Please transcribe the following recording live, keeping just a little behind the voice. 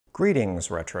Greetings,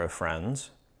 retro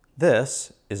friends.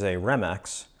 This is a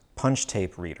Remex punch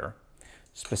tape reader.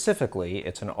 Specifically,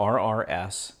 it's an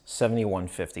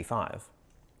RRS7155.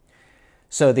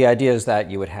 So the idea is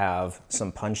that you would have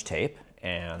some punch tape,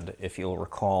 and if you'll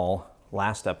recall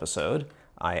last episode,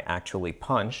 I actually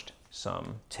punched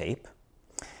some tape,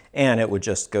 and it would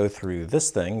just go through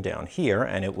this thing down here,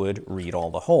 and it would read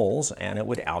all the holes, and it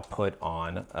would output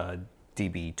on a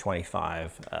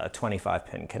DB25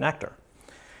 25-pin connector.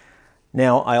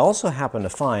 Now, I also happened to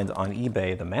find on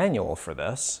eBay the manual for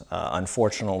this.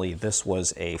 Unfortunately, this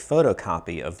was a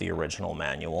photocopy of the original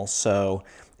manual, so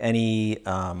any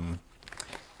of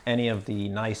the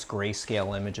nice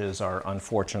grayscale images are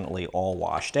unfortunately all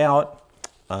washed out,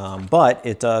 but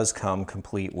it does come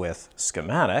complete with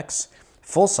schematics,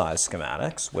 full-size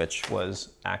schematics, which was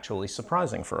actually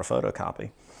surprising for a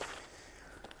photocopy.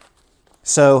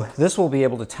 So this will be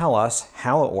able to tell us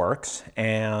how it works,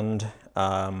 and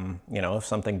if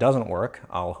something doesn't work,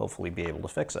 I'll hopefully be able to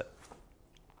fix it.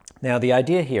 Now the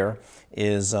idea here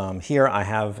is, here I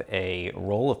have a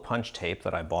roll of punch tape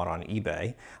that I bought on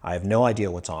eBay. I have no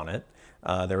idea what's on it.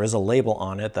 There is a label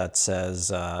on it that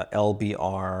says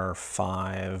LBR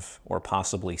 5 or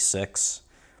possibly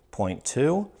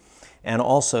 6.2, and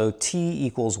also T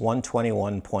equals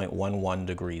 121.11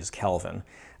 degrees Kelvin.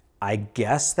 I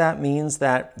guess that means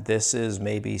that this is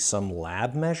maybe some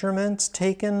lab measurements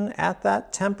taken at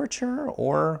that temperature,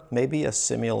 or maybe a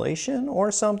simulation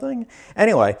or something.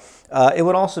 Anyway, it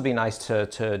would also be nice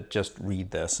to just read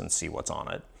this and see what's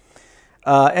on it.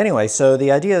 Anyway, so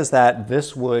the idea is that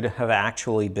this would have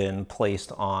actually been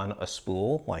placed on a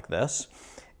spool like this,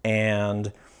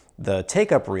 and the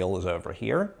take-up reel is over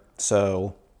here.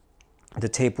 So the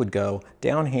tape would go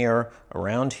down here,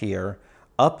 around here,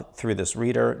 up through this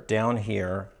reader, down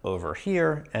here, over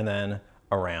here, and then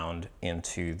around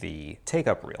into the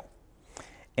take-up reel.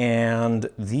 And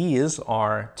these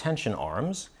are tension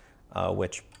arms,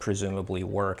 which presumably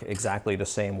work exactly the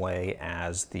same way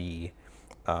as the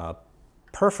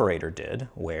perforator did,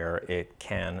 where it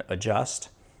can adjust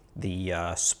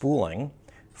the spooling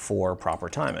for proper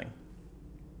timing.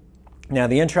 Now,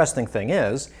 the interesting thing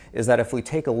is that if we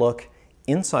take a look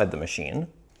inside the machine,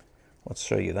 let's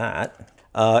show you that.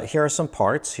 Here are some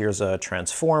parts. Here's a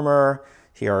transformer.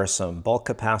 Here are some bulk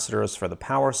capacitors for the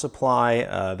power supply.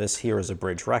 This here is a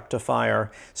bridge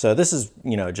rectifier. So this is,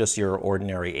 just your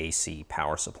ordinary AC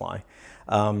power supply.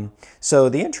 So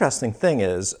the interesting thing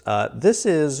is, this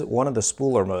is one of the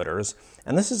spooler motors,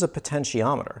 and this is a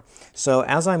potentiometer. So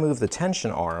as I move the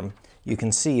tension arm, you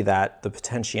can see that the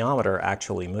potentiometer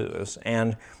actually moves.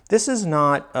 And this is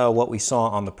not what we saw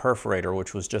on the perforator,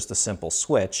 which was just a simple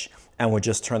switch and would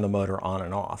just turn the motor on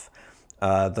and off.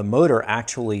 The motor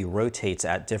actually rotates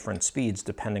at different speeds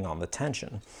depending on the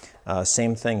tension.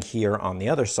 Same thing here on the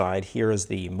other side. Here is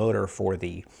the motor for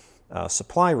the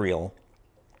supply reel,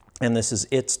 and this is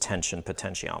its tension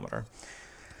potentiometer.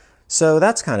 So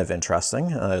that's kind of interesting.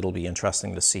 It'll be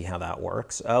interesting to see how that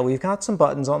works. We've got some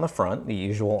buttons on the front, the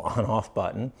usual on-off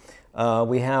button.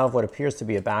 We have what appears to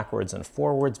be a backwards and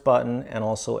forwards button, and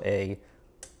also a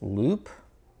loop,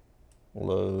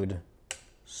 load,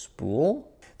 spool.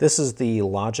 This is the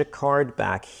logic card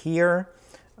back here.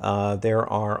 There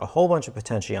are a whole bunch of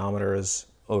potentiometers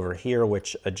over here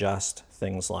which adjust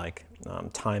things like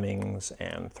timings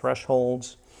and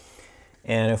thresholds.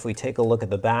 And if we take a look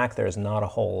at the back, there's not a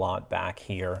whole lot back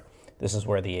here. This is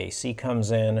where the AC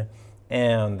comes in,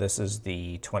 and this is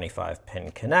the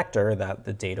 25-pin connector that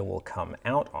the data will come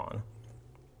out on.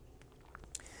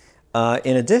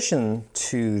 In addition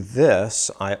to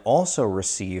this, I also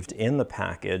received in the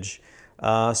package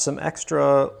some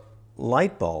extra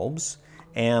light bulbs,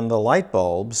 and the light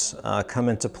bulbs come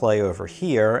into play over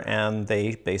here, and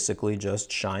they basically just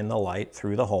shine the light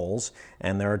through the holes,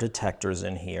 and there are detectors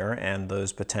in here, and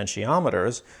those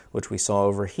potentiometers, which we saw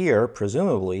over here,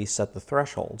 presumably set the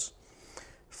thresholds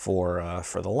for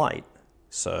the light.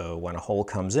 So when a hole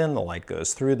comes in, the light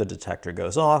goes through, the detector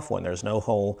goes off. When there's no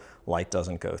hole, light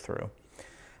doesn't go through.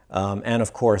 And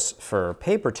of course, for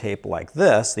paper tape like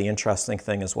this, the interesting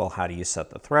thing is, well, how do you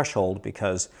set the threshold?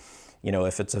 Because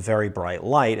if it's a very bright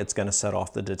light, it's going to set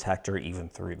off the detector even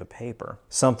through the paper.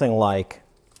 Something like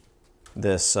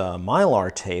this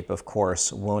Mylar tape, of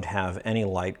course, won't have any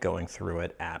light going through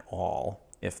it at all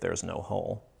if there's no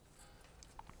hole.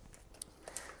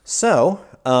 So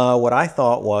what I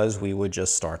thought was we would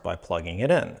just start by plugging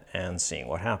it in and seeing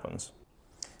what happens.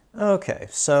 Okay,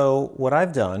 so what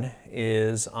I've done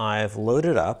is I've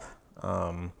loaded up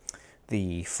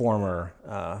the former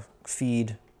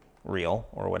feed reel,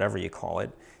 or whatever you call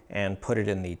it, and put it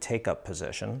in the take-up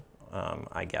position,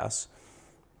 I guess.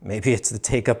 Maybe it's the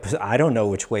take up, I don't know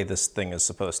which way this thing is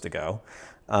supposed to go,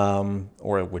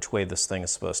 or which way this thing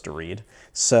is supposed to read.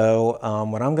 So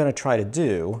what I'm going to try to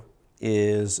do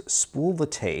is spool the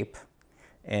tape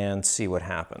and see what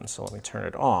happens. So let me turn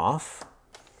it off,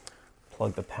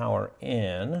 plug the power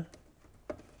in,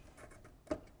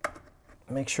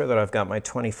 make sure that I've got my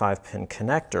 25-pin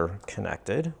connector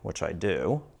connected, which I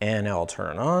do, and now I'll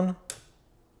turn it on.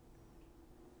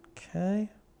 Okay.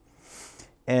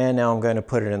 And now I'm going to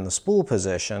put it in the spool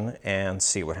position and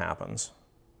see what happens.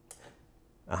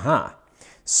 Aha.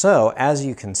 So as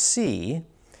you can see,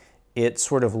 it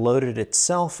sort of loaded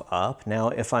itself up. Now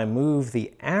if I move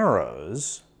the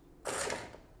arrows,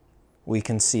 we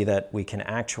can see that we can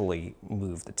actually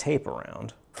move the tape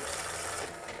around.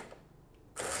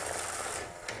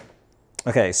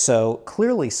 Okay, so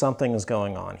clearly something is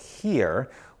going on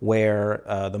here where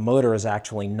the motor is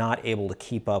actually not able to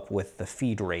keep up with the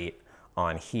feed rate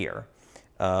on here.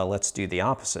 Let's do the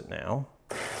opposite now.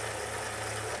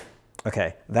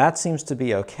 Okay, that seems to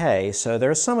be okay, so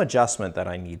there's some adjustment that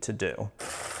I need to do.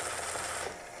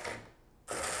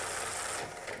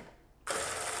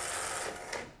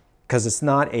 Because it's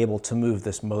not able to move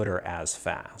this motor as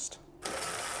fast.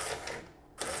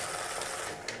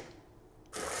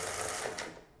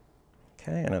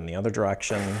 Okay, and in the other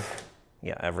direction,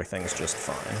 yeah, everything's just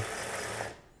fine.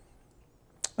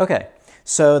 Okay,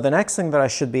 so the next thing that I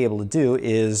should be able to do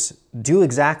is do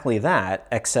exactly that,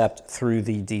 except through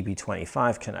the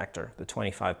DB25 connector, the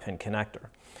 25-pin connector.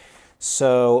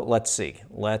 So let's see,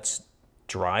 let's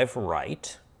drive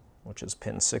right, which is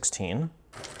pin 16.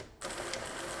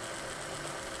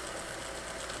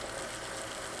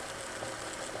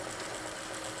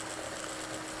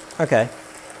 Okay.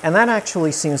 And that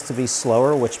actually seems to be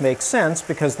slower, which makes sense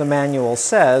because the manual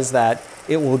says that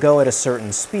it will go at a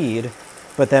certain speed,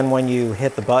 but then when you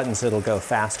hit the buttons, it'll go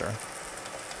faster.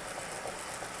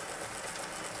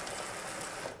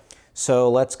 So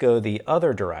let's go the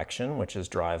other direction, which is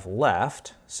drive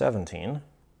left, 17.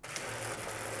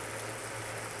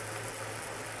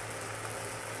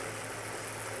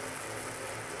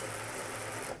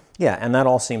 Yeah, and that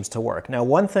all seems to work. Now,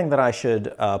 one thing that I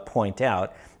should point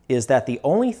out is that the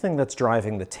only thing that's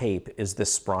driving the tape is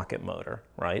this sprocket motor,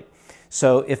 right?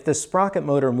 So if the sprocket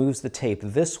motor moves the tape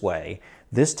this way,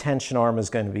 this tension arm is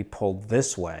going to be pulled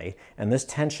this way, and this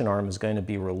tension arm is going to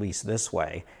be released this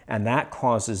way, and that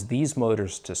causes these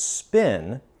motors to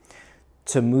spin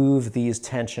to move these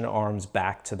tension arms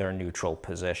back to their neutral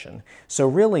position. So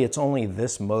really, it's only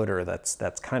this motor that's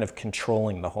kind of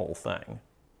controlling the whole thing.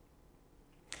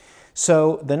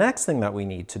 So the next thing that we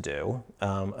need to do,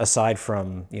 aside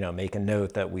from make a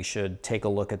note that we should take a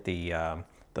look at the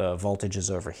voltages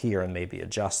over here and maybe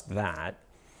adjust that,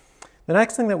 the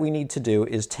next thing that we need to do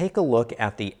is take a look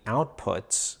at the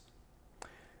outputs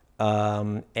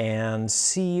and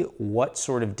see what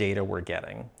sort of data we're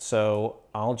getting. So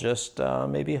I'll just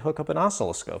maybe hook up an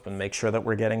oscilloscope and make sure that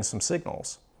we're getting some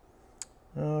signals.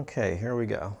 Okay, here we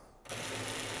go.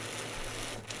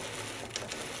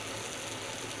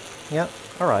 Yep,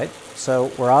 all right. So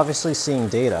we're obviously seeing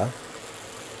data.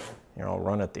 Here, I'll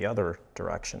run it the other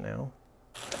direction now.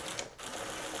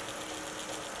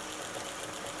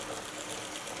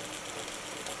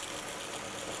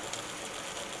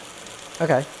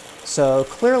 Okay, so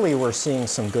clearly we're seeing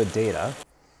some good data.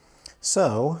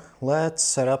 So let's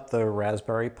set up the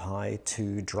Raspberry Pi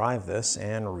to drive this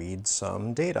and read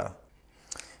some data.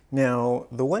 Now,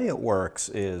 the way it works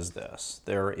is this.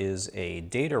 There is a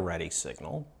data ready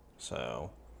signal. So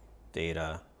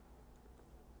data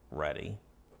ready.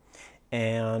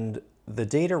 And the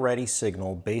data ready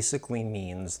signal basically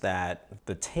means that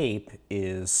the tape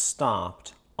is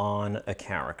stopped on a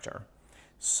character.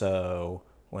 So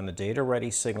when the data ready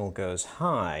signal goes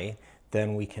high,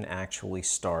 then we can actually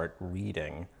start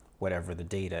reading whatever the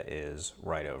data is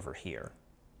right over here.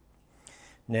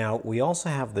 Now, we also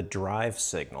have the drive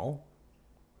signal,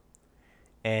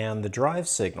 and the drive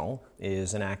signal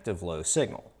is an active low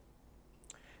signal.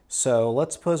 So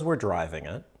let's suppose we're driving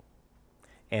it,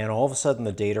 and all of a sudden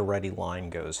the data ready line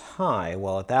goes high.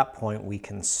 Well, at that point we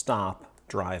can stop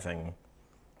driving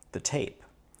the tape.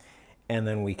 And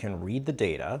then we can read the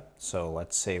data. So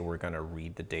let's say we're going to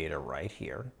read the data right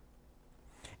here.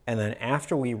 And then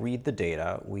after we read the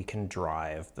data, we can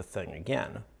drive the thing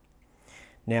again.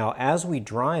 Now, as we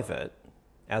drive it,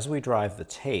 as we drive the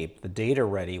tape, the data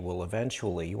ready will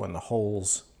eventually, when the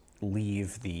holes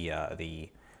leave the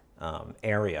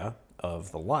area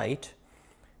of the light,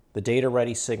 the data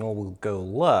ready signal will go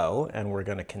low, and we're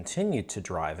going to continue to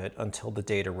drive it until the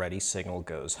data ready signal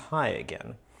goes high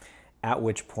again, at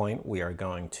which point we are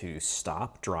going to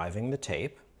stop driving the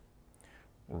tape,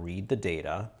 read the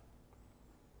data,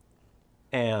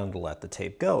 and let the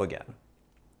tape go again.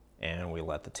 And we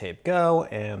let the tape go,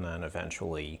 and then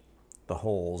eventually the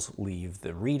holes leave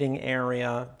the reading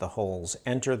area, the holes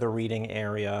enter the reading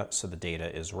area, so the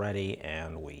data is ready,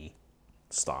 and we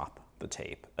stop the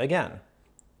tape again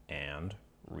and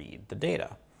read the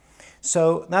data.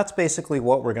 So that's basically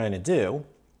what we're going to do.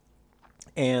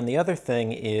 And the other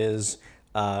thing is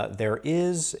there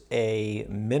is a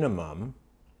minimum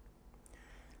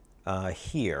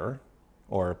here,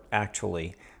 or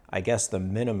actually, I guess the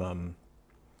minimum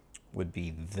would be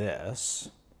this.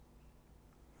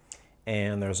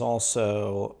 And there's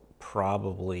also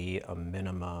probably a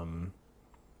minimum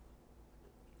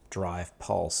drive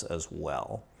pulse as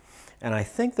well. And I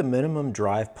think the minimum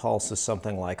drive pulse is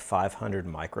something like 500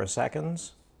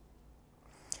 microseconds.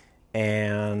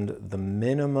 And the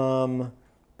minimum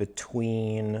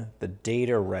between the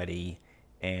data ready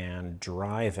and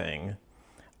driving,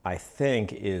 I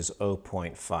think, is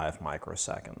 0.5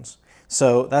 microseconds.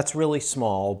 So that's really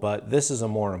small, but this is a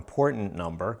more important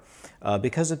number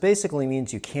because it basically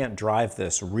means you can't drive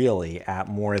this really at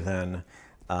more than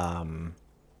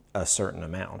a certain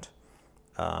amount.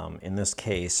 In this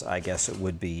case, I guess it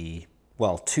would be,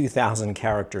 well, 2,000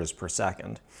 characters per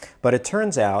second. But it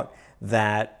turns out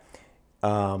that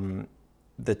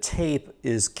the tape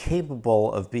is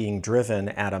capable of being driven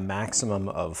at a maximum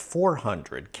of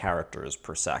 400 characters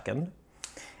per second.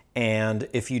 And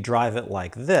if you drive it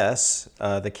like this,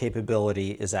 the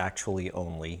capability is actually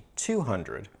only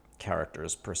 200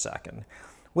 characters per second,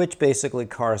 which basically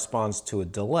corresponds to a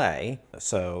delay.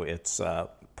 So it's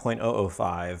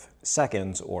 0.005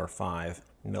 seconds or 5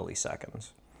 milliseconds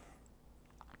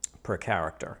per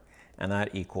character. And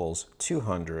that equals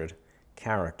 200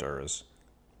 characters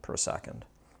per second.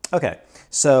 Okay,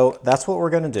 so that's what we're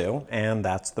going to do, and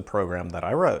that's the program that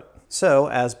I wrote. So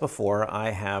as before,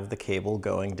 I have the cable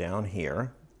going down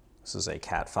here. This is a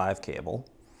Cat5 cable,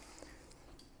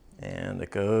 and it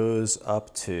goes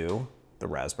up to the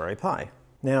Raspberry Pi.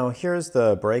 Now here's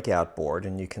the breakout board,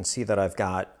 and you can see that I've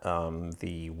got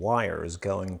the wires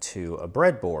going to a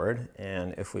breadboard,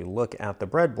 and if we look at the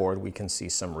breadboard, we can see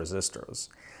some resistors.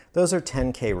 Those are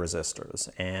 10K resistors,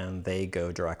 and they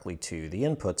go directly to the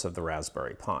inputs of the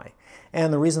Raspberry Pi.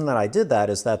 And the reason that I did that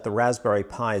is that the Raspberry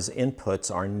Pi's inputs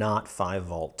are not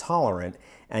 5-volt tolerant,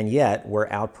 and yet we're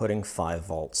outputting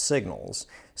 5-volt signals.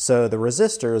 So the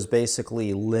resistors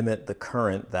basically limit the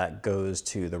current that goes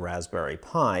to the Raspberry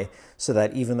Pi, so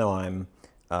that even though I'm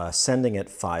sending it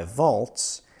 5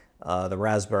 volts, the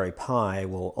Raspberry Pi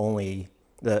will only,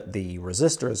 the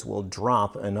resistors will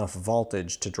drop enough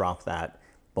voltage to drop that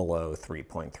below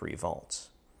 3.3 volts.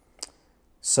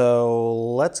 So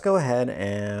let's go ahead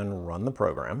and run the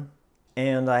program.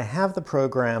 And I have the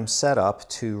program set up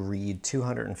to read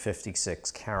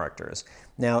 256 characters.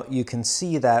 Now you can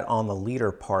see that on the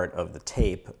leader part of the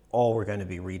tape, all we're going to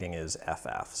be reading is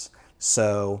FFs.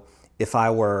 So if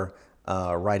I were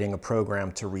writing a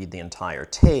program to read the entire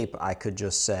tape, I could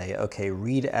just say, okay,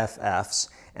 read FFs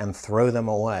and throw them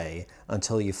away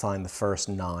until you find the first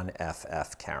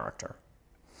non-FF character.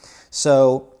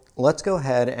 So let's go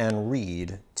ahead and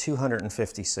read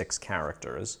 256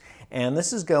 characters. And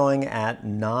this is going at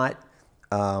not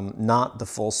the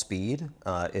full speed.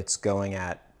 It's going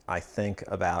at, I think,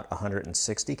 about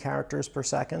 160 characters per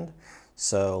second.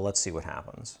 So let's see what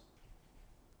happens.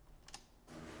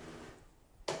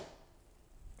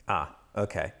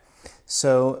 Okay.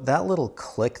 So that little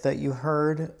click that you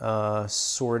heard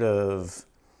sort of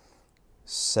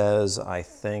says, I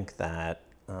think, that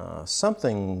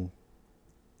something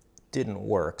didn't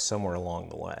work somewhere along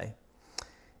the way.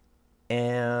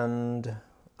 And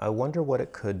I wonder what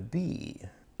it could be.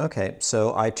 Okay,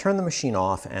 so I turned the machine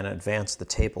off and advanced the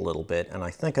tape a little bit, and I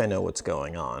think I know what's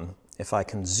going on. If I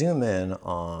can zoom in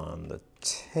on the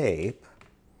tape,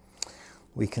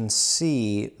 we can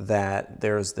see that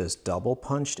there's this double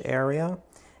punched area,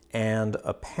 and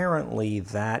apparently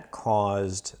that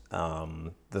caused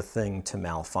the thing to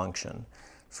malfunction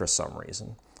for some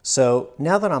reason. So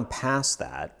now that I'm past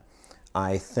that,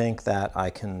 I think that I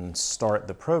can start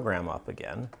the program up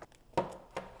again.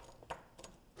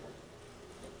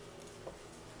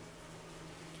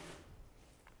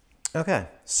 Okay,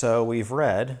 so we've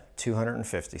read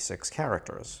 256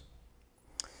 characters.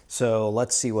 So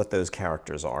let's see what those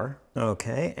characters are.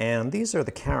 Okay, and these are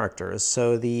the characters.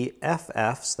 So the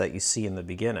FFs that you see in the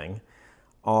beginning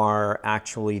are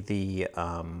actually the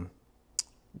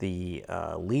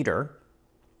leader.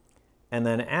 And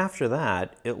then after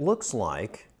that, it looks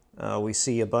like we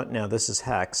see a bunch, now this is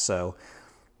hex, so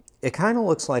it kind of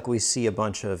looks like we see a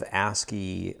bunch of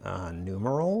ASCII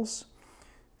numerals.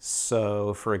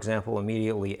 So, for example,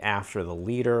 immediately after the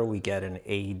leader, we get an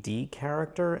AD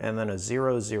character, and then a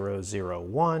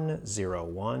 0001,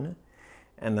 01,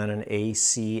 and then an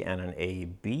AC and an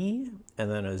AB, and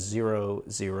then a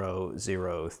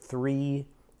 0003,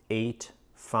 8,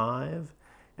 5,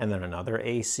 and then another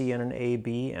AC and an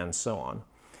AB, and so on.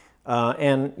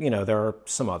 And, you know, there are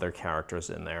some other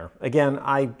characters in there. Again,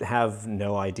 I have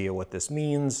no idea what this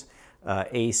means.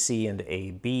 AC and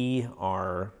AB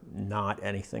are not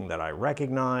anything that I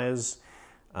recognize.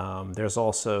 There's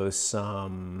also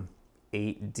some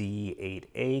 8D,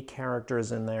 8A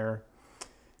characters in there.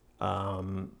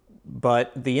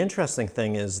 But the interesting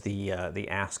thing is the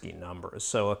ASCII numbers.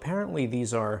 So apparently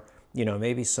these are, you know,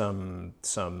 maybe some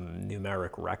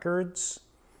numeric records,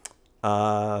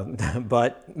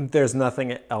 but there's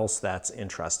nothing else that's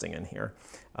interesting in here.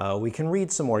 We can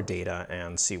read some more data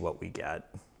and see what we get.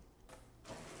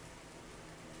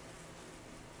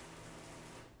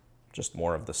 Just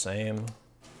more of the same.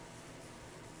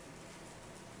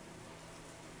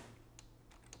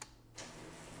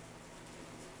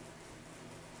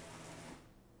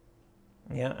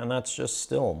 Yeah, and that's just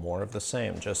still more of the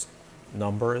same, just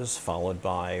numbers followed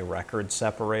by record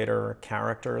separator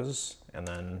characters, and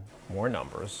then more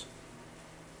numbers.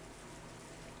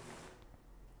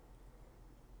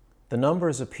 The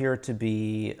numbers appear to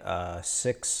be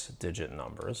 6-digit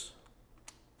numbers.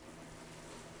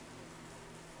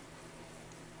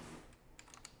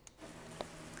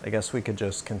 I guess we could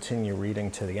just continue reading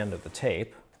to the end of the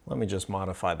tape. Let me just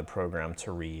modify the program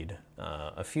to read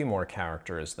a few more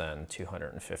characters than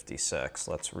 256.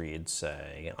 Let's read,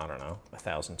 say, I don't know,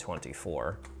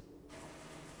 1024.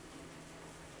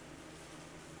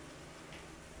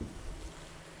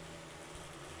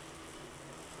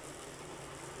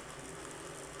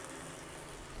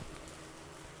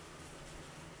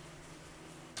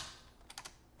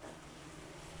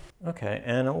 Okay,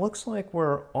 and it looks like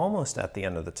we're almost at the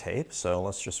end of the tape, so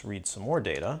let's just read some more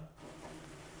data.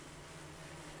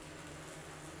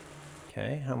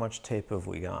 Okay, how much tape have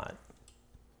we got?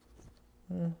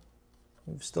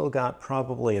 We've still got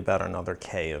probably about another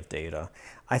K of data.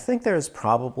 I think there's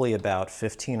probably about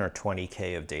 15 or 20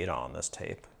 K of data on this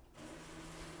tape.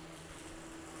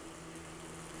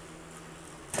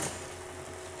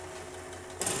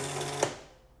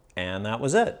 And that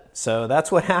was it. So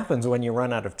that's what happens when you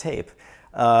run out of tape.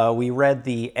 We read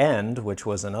the end, which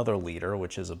was another leader,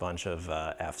 which is a bunch of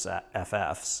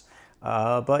FFs.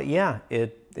 But yeah,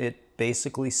 it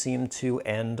basically seemed to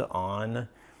end on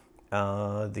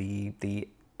the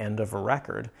end of a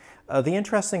record. The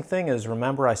interesting thing is,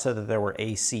 remember I said that there were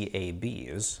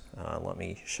ACABs. Let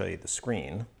me show you the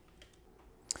screen.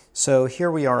 So here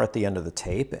we are at the end of the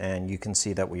tape, and you can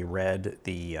see that we read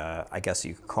the, I guess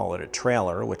you could call it a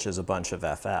trailer, which is a bunch of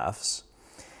FFs.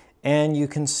 And you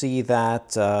can see that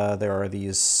there are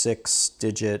these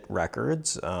 6-digit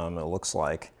records. It looks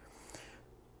like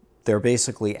they're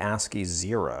basically ASCII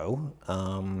 0,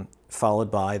 followed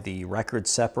by the record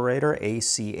separator,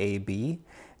 ACAB,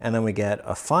 and then we get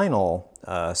a final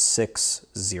 6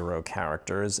 0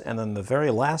 characters, and then the very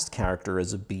last character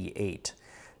is a B8.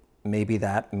 Maybe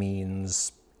that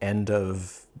means end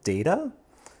of data.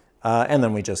 And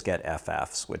then we just get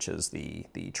FFs, which is the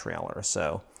trailer.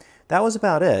 So that was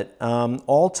about it.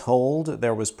 All told,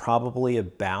 there was probably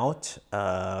about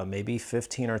maybe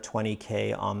 15 or 20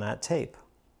 K on that tape.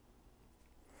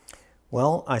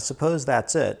 Well, I suppose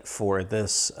that's it for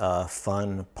this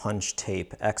fun punch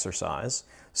tape exercise.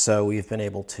 So we've been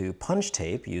able to punch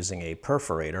tape using a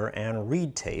perforator and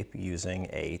read tape using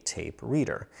a tape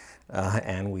reader.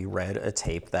 And we read a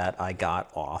tape that I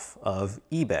got off of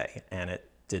eBay, and it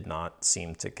did not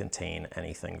seem to contain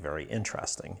anything very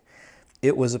interesting.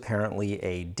 It was apparently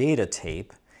a data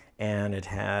tape, and it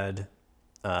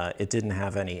didn't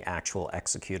have any actual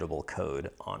executable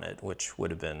code on it, which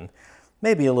would have been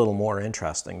maybe a little more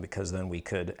interesting, because then we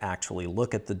could actually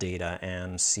look at the data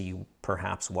and see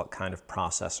perhaps what kind of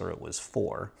processor it was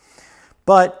for.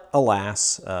 But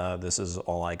alas, this is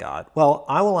all I got. Well,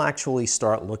 I will actually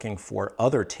start looking for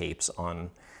other tapes on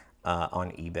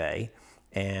eBay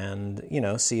and, you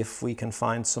know, see if we can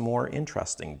find some more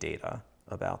interesting data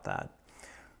about that.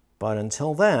 But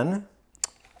until then,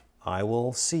 I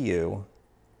will see you.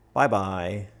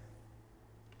 Bye-bye.